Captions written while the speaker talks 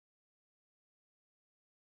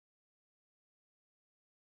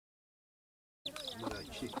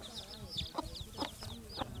chicks.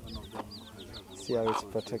 One of them has See how it's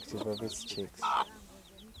protective of its chicks.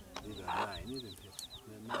 These are 9, isn't it?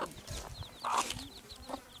 They're 9.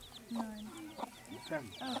 9.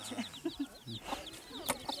 10. Okay.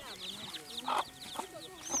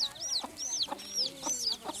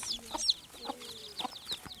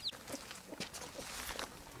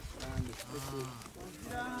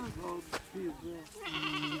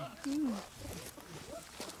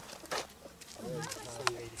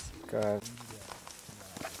 God.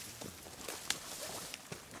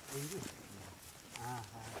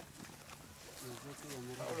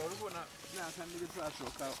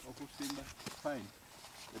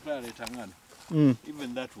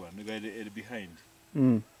 Even that one, the guy behind.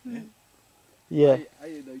 Yeah.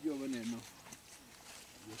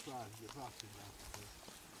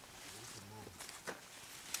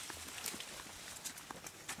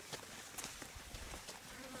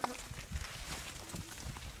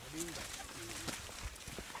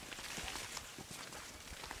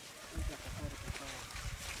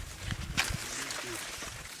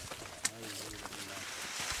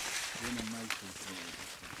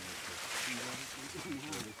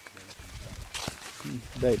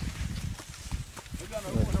 Right.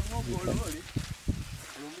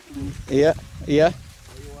 Yeah, yeah.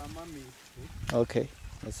 Okay.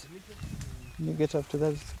 Yes. Can you get up to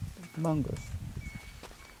those mangoes?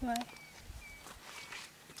 Why?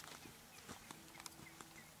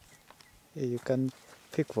 Yeah, you can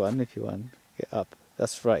pick one if you want. Get up.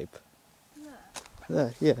 That's ripe.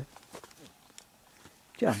 There, yeah.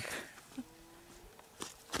 Jump.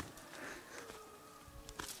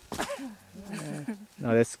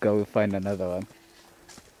 Now let's go. We'll find another one.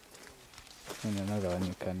 Find another one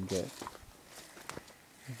you can get.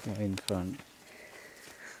 Go in front.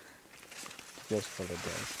 Just follow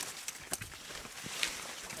guys.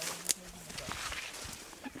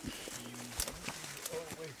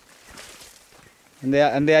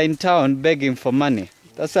 And they are in town begging for money.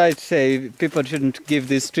 That's why I say people shouldn't give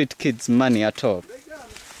these street kids money at all. These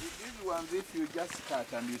ones, if you just cut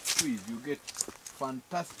and you squeeze, you get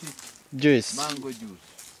fantastic Juice. mango juice.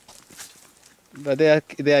 But there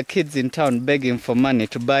are kids in town begging for money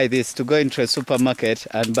to buy this, to go into a supermarket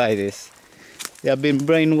and buy this. They have been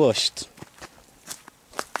brainwashed.